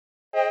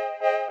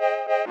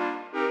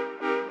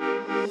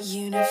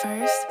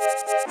Universe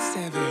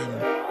 7.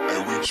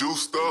 And we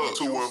juiced up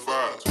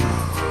 215.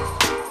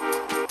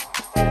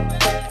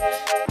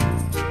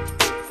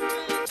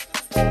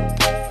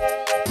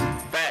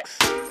 Facts.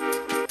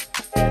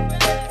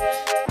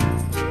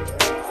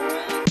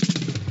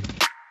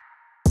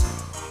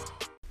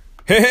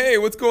 Hey,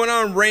 what's going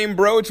on, Rain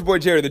Bro? It's your boy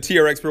Jerry, the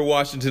TR Expert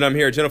Washington. I'm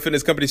here at General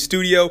Fitness Company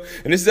Studio,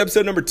 and this is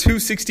episode number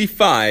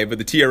 265 of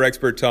the TR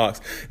Expert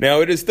Talks.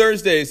 Now, it is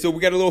Thursday, so we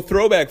got a little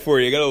throwback for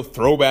you. Got a little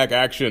throwback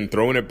action,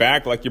 throwing it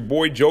back like your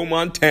boy Joe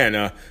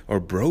Montana, or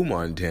Bro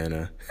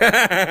Montana.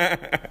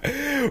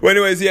 Well,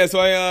 anyways, yeah,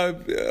 so I,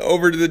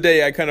 over the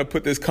day, I kind of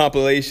put this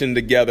compilation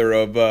together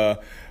of,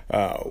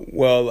 how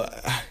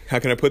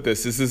can I put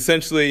this? This is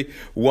essentially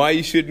why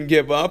you shouldn't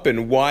give up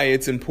and why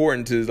it's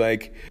important to,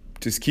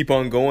 just keep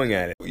on going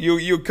at it.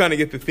 You'll kind of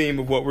get the theme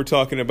of what we're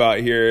talking about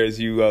here as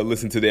you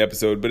listen to the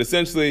episode. But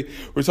essentially,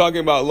 we're talking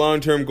about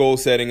long-term goal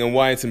setting and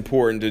why it's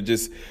important to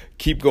just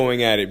keep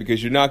going at it,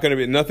 because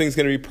nothing's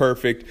going to be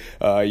perfect.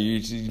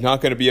 You're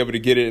not going to be able to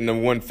get it in a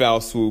one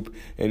foul swoop,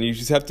 and you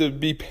just have to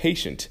be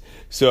patient.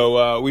 So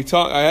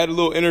I had a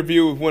little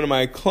interview with one of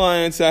my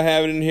clients I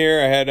have in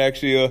here. I had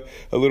actually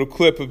a little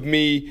clip of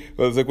me. It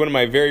was like one of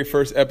my very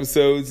first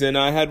episodes, and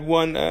I had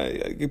one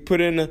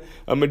put in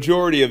a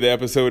majority of the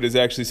episode is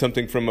actually something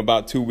from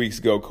about 2 weeks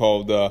ago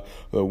called the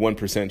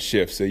 1%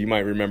 Shift. So you might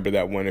remember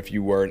that one if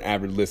you were an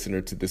avid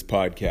listener to this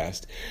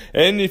podcast.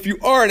 And if you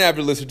are an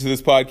avid listener to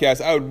this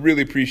podcast, I would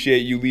really appreciate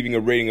you leaving a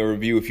rating or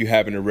review if you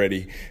haven't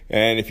already.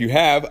 And if you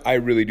have, I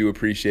really do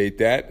appreciate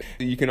that.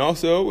 You can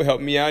also help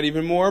me out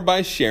even more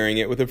by sharing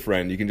it with a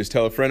friend. You can just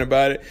tell a friend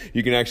about it.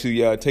 You can actually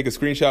take a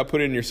screenshot,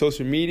 put it in your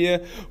social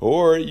media,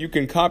 or you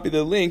can copy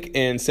the link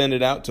and send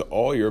it out to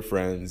all your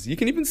friends. You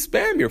can even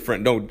spam your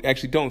friend. Don't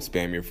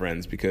spam your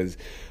friends, because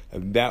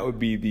that would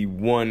be the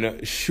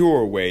one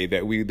sure way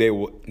that they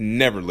will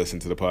never listen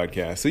to the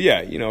podcast. So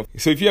yeah,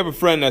 so if you have a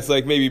friend that's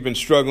like maybe been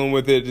struggling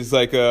with it, just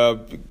like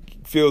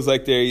feels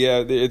like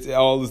it's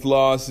all is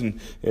lost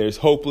and it's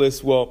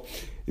hopeless, well,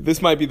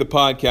 this might be the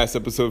podcast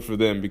episode for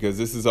them, because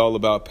this is all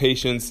about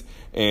patience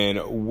and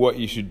what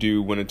you should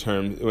do when it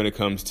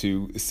comes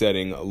to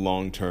setting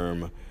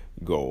long-term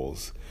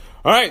goals.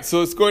 All right, so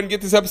let's go ahead and get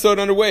this episode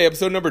underway.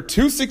 Episode number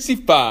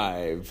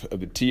 265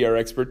 of the TR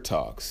Expert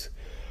Talks.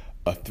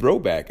 A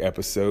throwback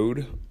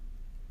episode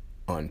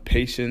on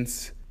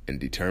patience and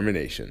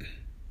determination.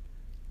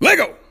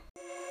 Lego!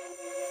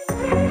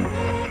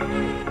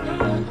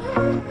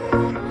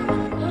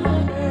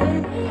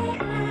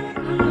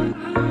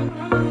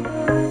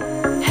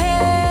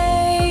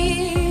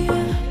 Hey,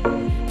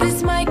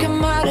 this might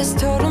come out as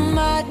total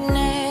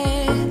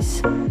madness,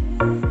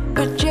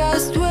 but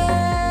just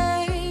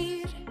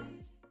wait.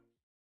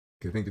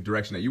 I think the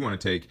direction that you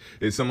want to take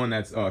is someone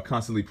that's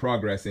constantly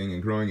progressing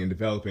and growing and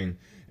developing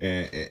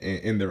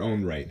in their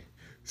own right.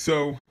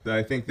 So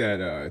I think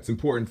that it's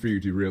important for you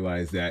to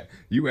realize that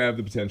you have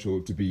the potential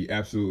to be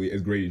absolutely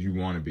as great as you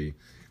want to be.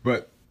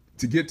 But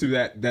to get to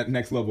that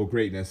next level of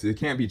greatness, it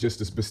can't be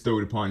just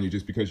bestowed upon you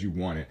just because you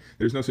want it.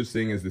 There's no such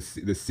thing as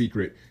the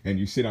secret, and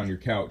you sit on your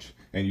couch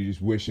and you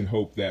just wish and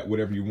hope that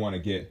whatever you want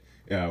to get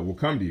will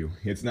come to you.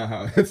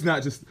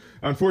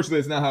 Unfortunately,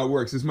 it's not how it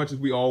works. As much as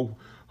we all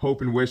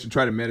hope and wish and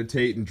try to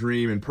meditate and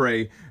dream and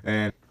pray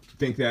and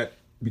think that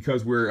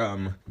because we're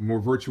more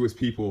virtuous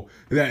people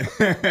that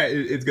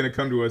it's going to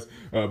come to us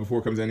before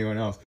it comes to anyone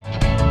else.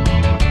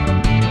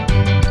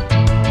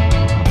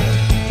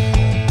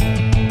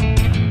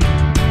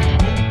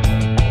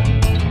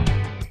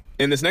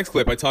 In this next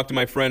clip, I talked to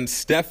my friend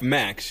Steph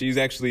Mack. She's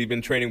actually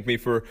been training with me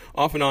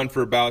off and on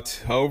for about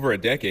over a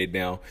decade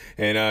now.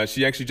 And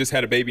she actually just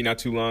had a baby not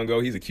too long ago.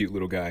 He's a cute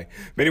little guy.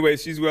 But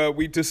anyways,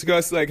 we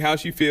discussed like how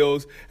she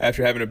feels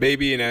after having a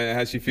baby and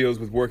how she feels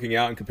with working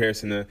out in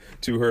comparison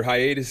to her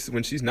hiatus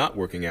when she's not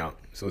working out.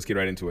 So let's get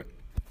right into it.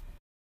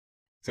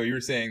 So you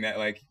were saying that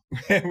like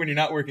when you're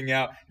not working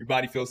out, your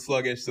body feels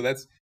sluggish. So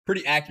that's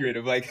pretty accurate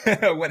of like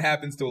what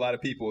happens to a lot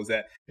of people is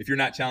that if you're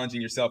not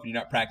challenging yourself and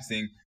you're not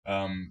practicing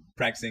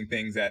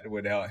things that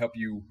would help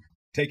you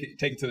take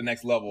it to the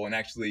next level and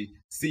actually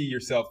see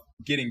yourself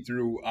getting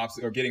through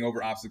getting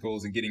over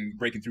obstacles and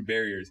breaking through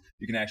barriers,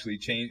 you can actually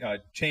change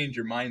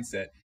your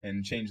mindset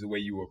and change the way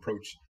you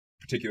approach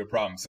particular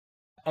problems.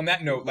 On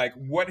that note, like,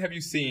 what have you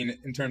seen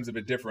in terms of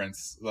a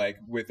difference? Like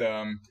with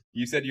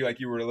you said you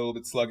were a little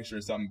bit sluggish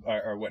or something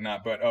or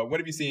whatnot, but what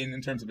have you seen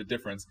in terms of a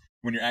difference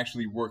when you're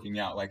actually working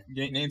out? Like,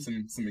 name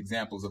some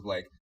examples of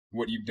like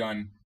what you've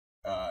done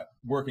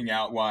working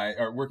out.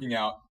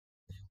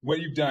 What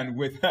you've done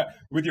with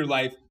your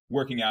life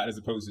working out as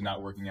opposed to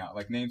not working out.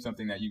 Like, name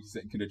something that you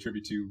could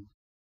attribute to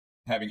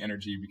having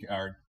energy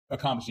or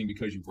accomplishing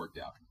because you've worked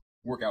out,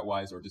 workout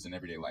wise or just in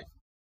everyday life.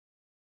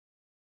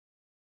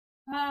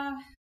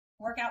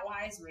 Workout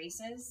wise,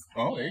 races.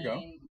 There you go.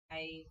 When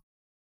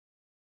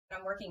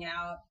I'm working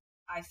out,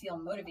 I feel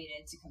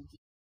motivated to compete.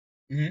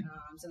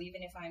 Mm-hmm. So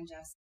even if I'm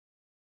just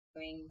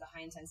doing the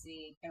high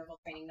intensity interval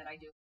training that I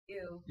do with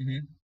you,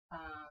 Mm-hmm.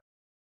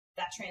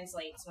 That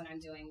translates when I'm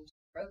doing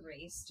road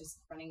race, just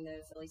running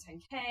the Philly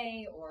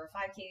 10K or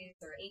 5Ks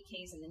or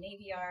 8Ks in the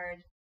Navy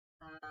Yard.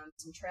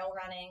 some trail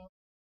running.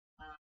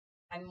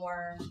 I'm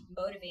more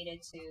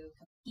motivated to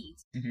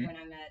compete when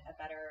I'm at a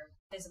better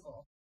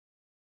physical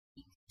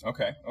peak.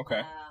 Okay.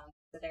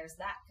 So there's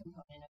that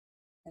component.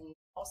 And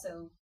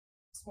also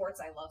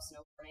sports, I love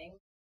snowboarding.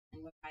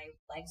 And when my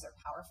legs are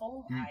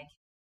powerful, I can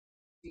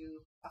do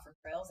tougher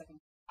trails. I can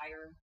do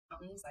higher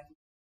mountains. I can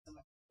do so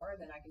much more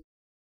than I can.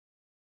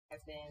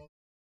 I've been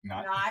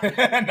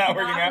not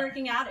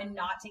working out and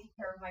not taking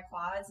care of my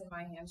quads and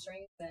my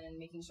hamstrings and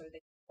making sure they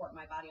support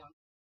my body on.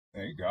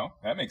 There you go.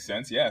 That makes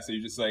sense. Yeah. So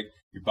you're just like,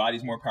 your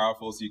body's more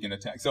powerful so you can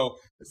attack. So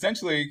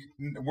essentially,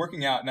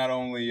 working out not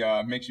only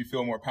makes you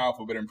feel more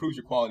powerful, but improves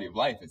your quality of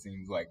life, it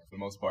seems like, for the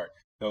most part.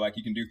 So like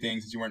you can do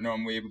things that you weren't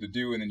normally able to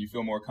do, and then you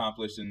feel more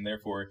accomplished, and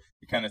therefore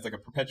it's like a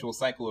perpetual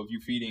cycle of you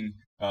feeding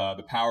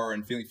the power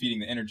and feeding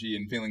the energy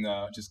and feeling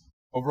just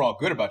overall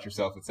good about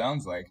yourself, it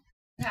sounds like.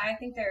 Yeah, I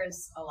think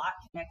there's a lot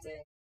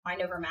connected.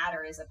 Mind over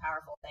matter is a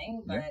powerful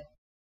thing, but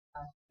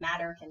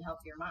matter can help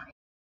your mind.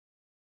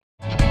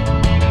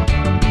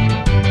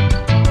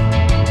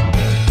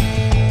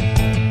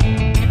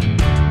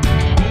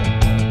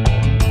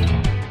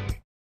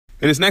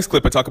 In this next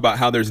clip, I talk about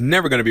how there's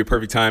never going to be a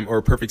perfect time or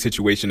a perfect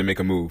situation to make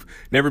a move.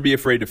 Never be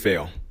afraid to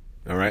fail.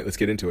 All right, let's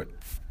get into it.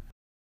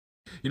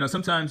 You know,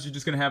 sometimes you're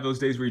just going to have those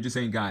days where you just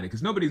ain't got it,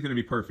 because nobody's going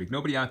to be perfect.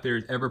 Nobody out there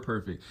is ever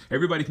perfect.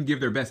 Everybody can give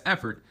their best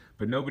effort,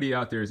 but nobody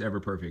out there is ever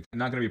perfect.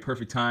 Not going to be a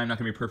perfect time, not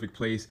going to be a perfect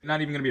place,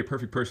 not even going to be a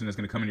perfect person that's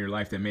going to come into your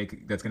life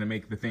that's going to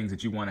make the things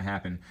that you want to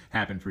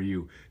happen for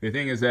you. The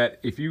thing is that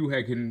if you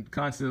can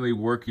constantly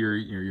work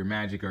your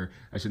magic, or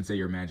I shouldn't say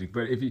your magic,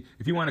 but if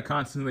you want to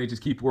constantly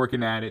just keep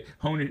working at it,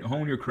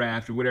 hone your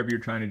craft or whatever you're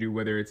trying to do,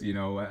 whether it's,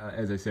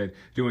 as I said,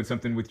 doing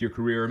something with your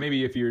career, or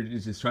maybe if you're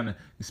just trying to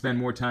spend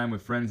more time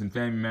with friends and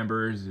family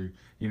members, or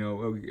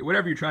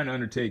whatever you're trying to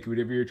undertake,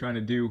 whatever you're trying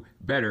to do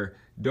better,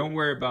 don't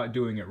worry about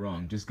doing it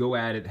wrong. Just go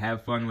at it,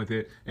 have fun with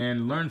it,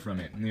 and learn from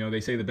it.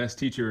 They say the best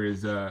teacher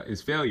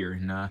is failure,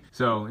 and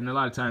a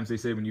lot of times they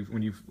say when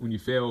you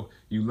fail,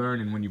 you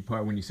learn, and when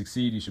you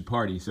succeed, you should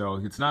party. So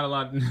it's not a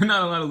lot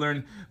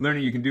of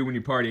learning you can do when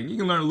you're partying. You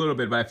can learn a little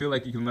bit, but I feel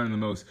like you can learn the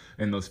most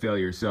in those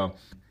failures. So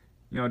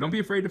don't be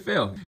afraid to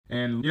fail.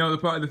 And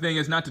the thing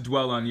is not to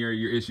dwell on your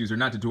issues, or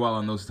not to dwell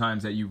on those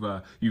times that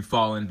you've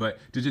fallen, but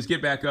to just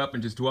get back up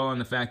and just dwell on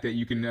the fact that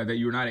that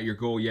you're not at your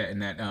goal yet,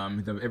 and that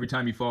every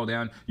time you fall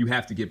down, you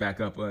have to get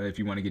back up if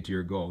you want to get to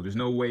your goal. There's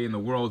no way in the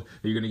world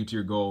that you're going to get to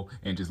your goal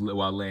and just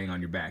while laying on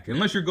your back,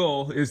 unless your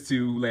goal is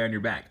to lay on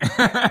your back.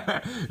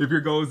 If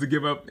your goal is to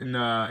give up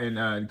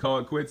and call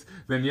it quits,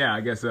 then yeah,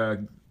 I guess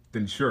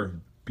then sure,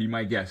 be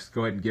my guest.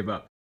 Go ahead and give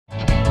up.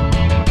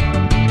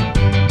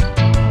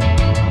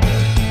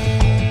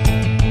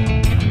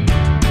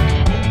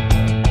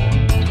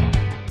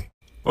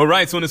 All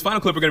right, so in this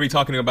final clip, we're going to be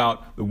talking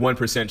about the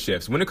 1%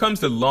 shifts. When it comes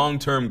to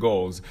long-term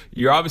goals,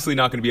 you're obviously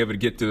not going to be able to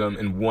get to them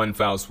in one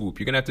foul swoop.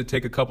 You're going to have to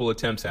take a couple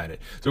attempts at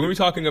it. So we're going to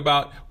be talking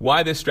about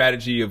why this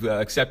strategy of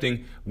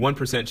accepting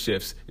 1%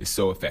 shifts is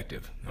so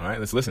effective. All right,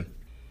 let's listen.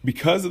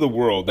 Because of the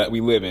world that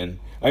we live in,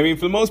 I mean,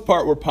 for the most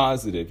part, we're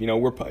positive.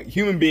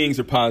 Human beings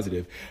are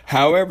positive.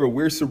 However,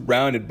 we're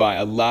surrounded by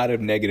a lot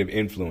of negative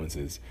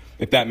influences,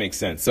 if that makes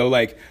sense. So,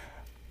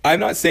 I'm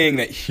not saying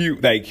that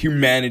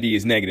humanity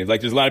is negative.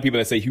 There's a lot of people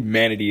that say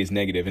humanity is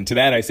negative. And to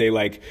that I say,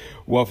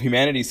 well, if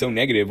humanity is so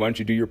negative, why don't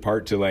you do your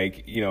part to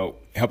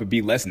help it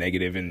be less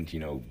negative and,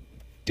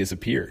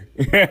 disappear?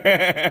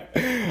 I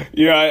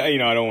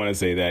don't want to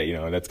say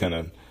that,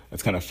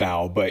 that's kind of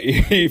foul, but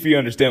if you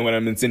understand what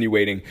I'm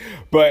insinuating.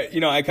 But,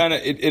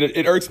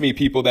 it irks me,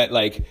 people that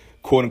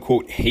quote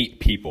unquote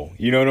hate people.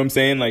 You know what I'm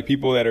saying?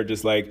 People that are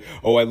just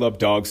oh, I love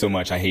dogs so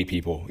much, I hate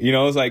people.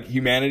 It's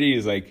humanity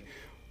is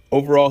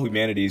overall,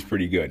 humanity is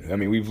pretty good. I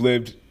mean, we've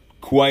lived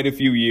quite a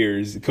few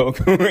years, a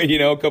couple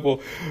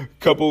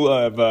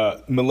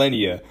of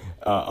millennia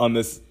on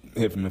this,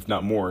 if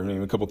not more,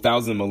 a couple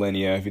thousand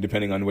millennia,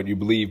 depending on what you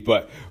believe.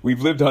 But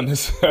we've lived on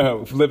this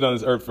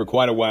earth for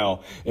quite a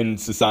while in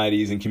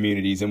societies and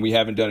communities, and we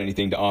haven't done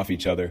anything to off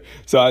each other.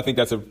 So I think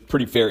that's a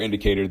pretty fair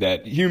indicator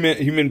that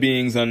human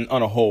beings on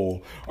a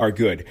whole are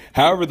good.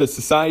 However, the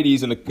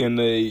societies and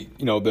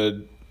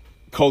the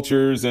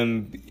cultures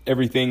and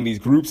everything, these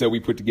groups that we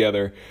put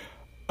together,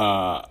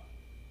 I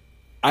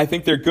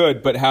think they're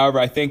good. But however,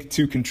 I think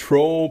to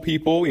control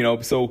people,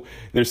 so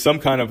there's some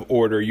kind of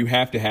order. You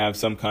have to have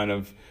some kind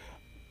of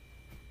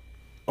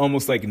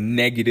almost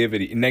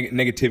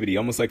negativity,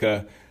 almost like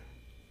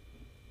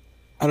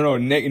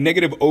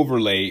negative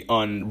overlay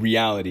on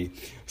reality.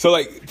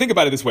 So think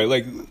about it this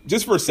way,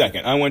 just for a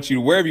second, I want you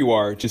to, wherever you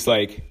are, just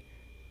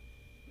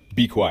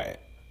be quiet.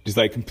 Just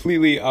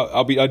completely,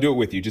 I'll do it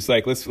with you. Just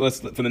let's for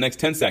the next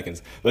 10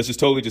 seconds, let's just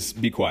totally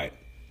just be quiet.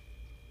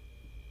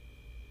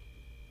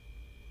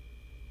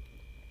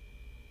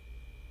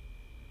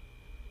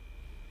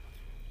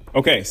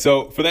 Okay,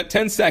 so for that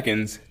 10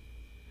 seconds,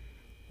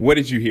 what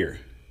did you hear?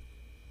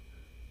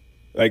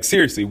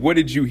 Seriously, what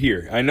did you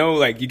hear? I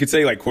know, you could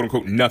say, quote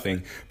unquote,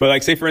 nothing.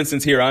 But say, for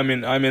instance, here, I'm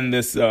in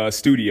this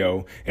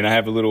studio, and I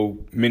have a little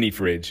mini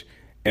fridge.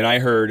 and I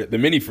heard the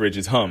mini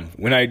fridges hum.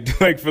 When I,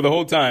 like, for the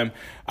whole time,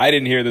 I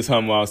didn't hear this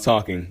hum while I was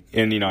talking.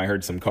 And, I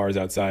heard some cars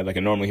outside like I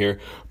normally hear.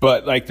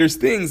 But, like, there's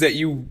things that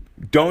you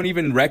don't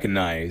even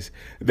recognize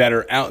that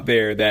are out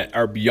there that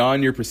are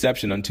beyond your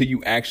perception until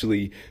you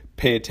actually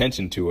pay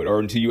attention to it, or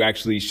until you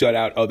actually shut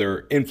out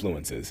other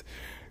influences.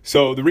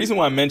 So the reason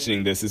why I'm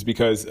mentioning this is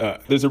because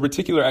there's a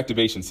reticular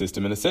activation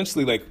system, and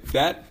essentially, like,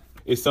 that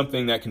is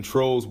something that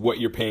controls what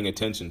you're paying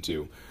attention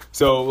to.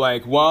 So,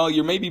 like, while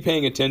you're maybe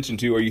paying attention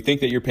to, or you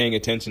think that you're paying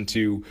attention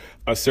to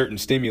a certain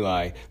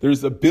stimuli,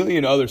 there's a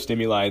billion other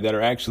stimuli that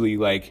are actually,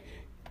 like,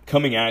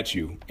 coming at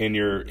you in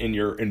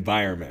your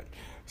environment.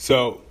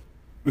 So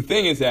the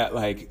thing is that,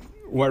 like,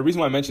 the reason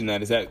why I mention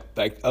that is that,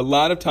 like, a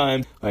lot of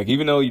times, like,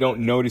 even though you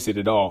don't notice it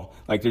at all,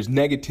 like, there's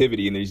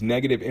negativity and there's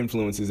negative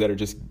influences that are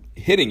just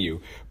hitting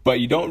you, but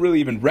you don't really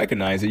even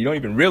recognize it. You don't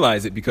even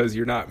realize it because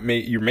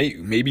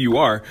maybe you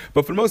are,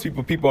 but for most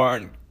people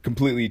aren't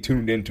completely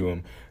tuned into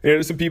them.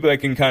 There's some people that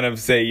can kind of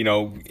say,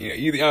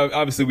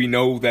 obviously we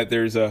know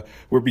that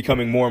we're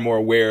becoming more and more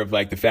aware of,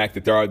 like, the fact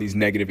that there are these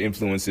negative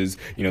influences,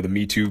 the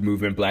Me Too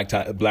movement,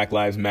 Black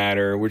Lives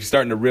Matter. We're just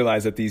starting to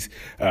realize that there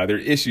are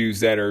issues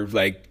that are,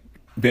 like,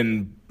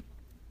 been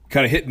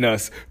kind of hitting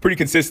us pretty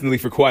consistently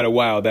for quite a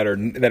while that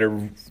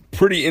are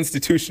pretty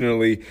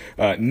institutionally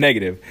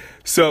negative.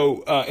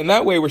 So in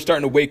that way, we're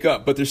starting to wake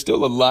up, but there's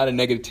still a lot of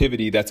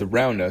negativity that's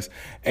around us.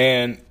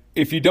 And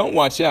if you don't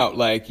watch out,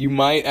 like, you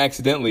might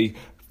accidentally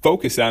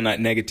focus on that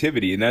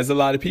negativity. And there's a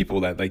lot of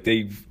people that, like,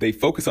 they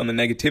focus on the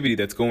negativity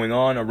that's going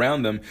on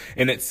around them,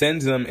 and it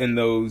sends them in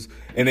those,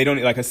 and they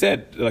don't, like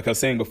I was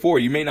saying before,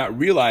 you may not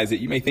realize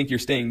it. You may think you're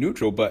staying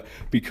neutral, but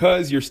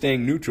because you're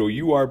staying neutral,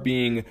 you are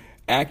being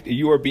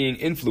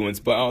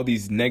influenced by all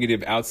these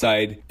negative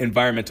outside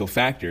environmental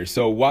factors.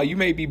 So while you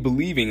may be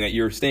believing that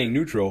you're staying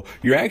neutral,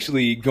 you're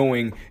actually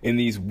going in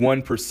these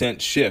 1%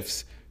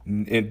 shifts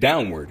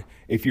downward.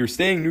 If you're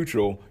staying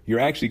neutral, you're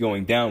actually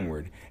going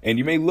downward. And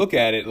you may look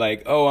at it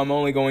like, oh, I'm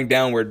only going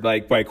downward,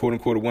 like, by quote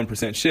unquote a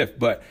 1% shift.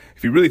 But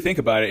if you really think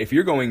about it, if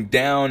you're going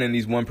down in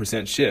these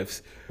 1%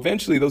 shifts,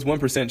 eventually those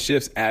 1%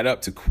 shifts add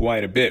up to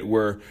quite a bit,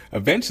 where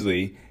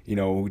eventually,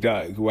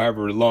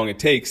 however long it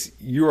takes,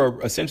 you are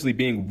essentially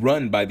being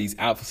run by these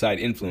outside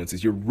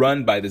influences. You're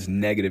run by this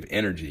negative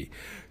energy.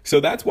 So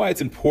that's why it's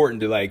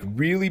important to, like,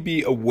 really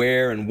be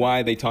aware, and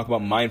why they talk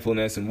about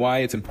mindfulness, and why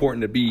it's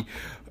important to be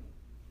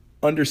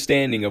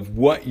understanding of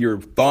what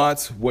your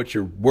thoughts, what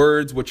your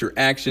words, what your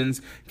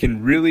actions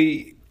can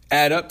really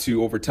add up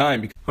to over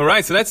time. All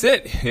right, so that's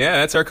it. Yeah,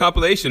 that's our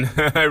compilation.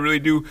 I really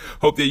do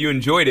hope that you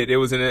enjoyed it. It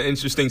was an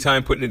interesting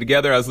time putting it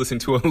together. I was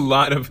listening to a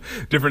lot of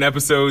different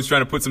episodes,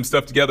 trying to put some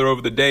stuff together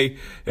over the day.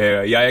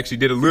 I actually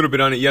did a little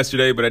bit on it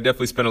yesterday, but I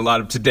definitely spent a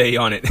lot of today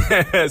on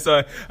it.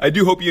 So I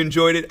do hope you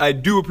enjoyed it. I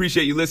do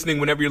appreciate you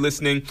listening whenever you're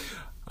listening.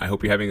 I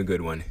hope you're having a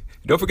good one.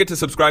 Don't forget to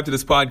subscribe to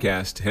this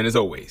podcast. And as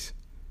always,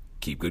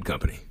 keep good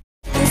company.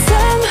 And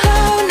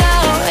somehow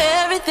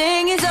now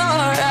everything is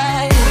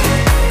alright.